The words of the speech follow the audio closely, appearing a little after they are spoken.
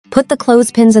Put the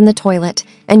clothespins in the toilet,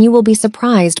 and you will be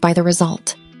surprised by the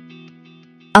result.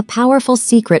 A powerful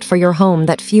secret for your home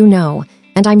that few know,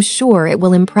 and I'm sure it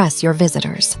will impress your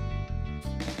visitors.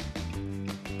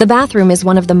 The bathroom is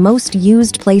one of the most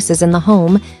used places in the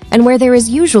home and where there is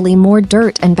usually more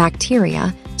dirt and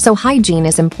bacteria, so hygiene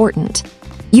is important.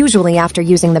 Usually after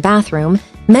using the bathroom,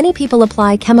 many people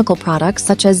apply chemical products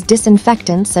such as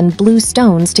disinfectants and blue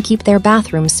stones to keep their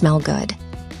bathroom smell good.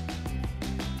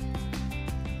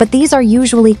 But these are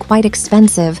usually quite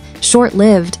expensive,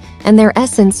 short-lived, and their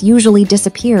essence usually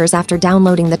disappears after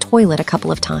downloading the toilet a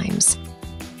couple of times.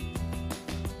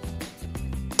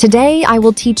 Today, I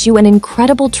will teach you an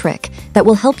incredible trick that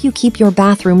will help you keep your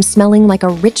bathroom smelling like a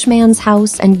rich man's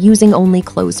house and using only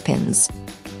clothespins.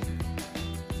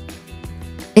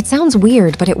 It sounds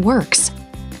weird, but it works.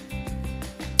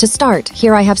 To start,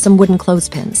 here I have some wooden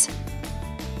clothespins.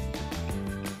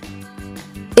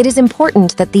 It is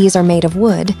important that these are made of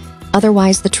wood,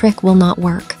 otherwise the trick will not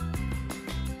work.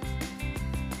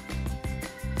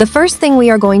 The first thing we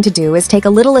are going to do is take a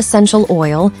little essential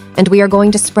oil, and we are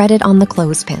going to spread it on the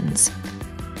clothespins.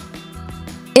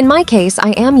 In my case,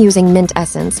 I am using mint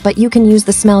essence, but you can use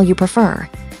the smell you prefer.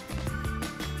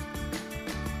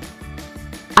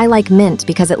 I like mint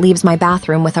because it leaves my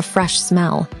bathroom with a fresh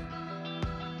smell.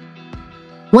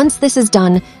 Once this is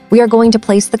done, we are going to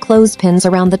place the clothespins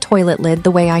around the toilet lid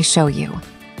the way I show you.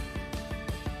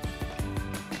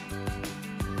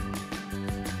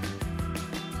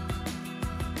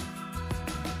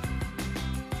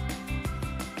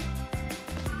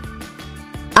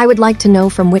 I would like to know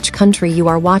from which country you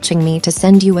are watching me to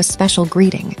send you a special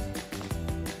greeting.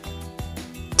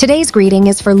 Today's greeting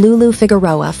is for Lulu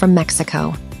Figueroa from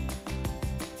Mexico.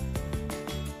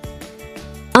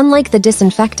 Unlike the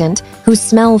disinfectant, whose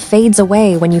smell fades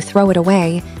away when you throw it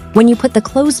away, when you put the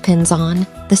clothespins on,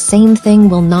 the same thing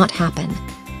will not happen.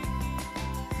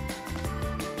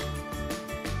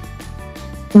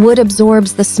 Wood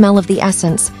absorbs the smell of the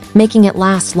essence, making it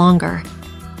last longer.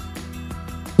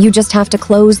 You just have to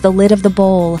close the lid of the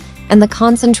bowl, and the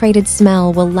concentrated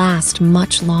smell will last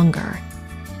much longer.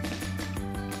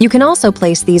 You can also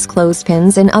place these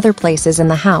clothespins in other places in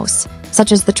the house,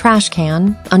 such as the trash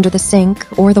can, under the sink,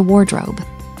 or the wardrobe.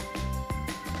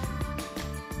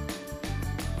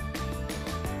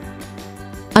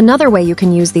 Another way you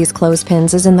can use these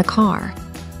clothespins is in the car.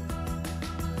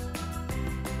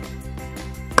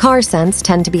 Car scents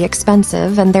tend to be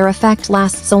expensive, and their effect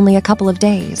lasts only a couple of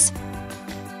days.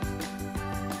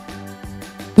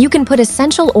 You can put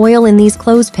essential oil in these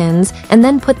clothespins and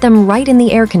then put them right in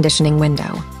the air conditioning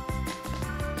window.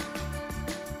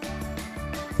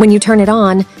 When you turn it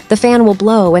on, the fan will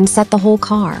blow and set the whole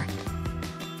car.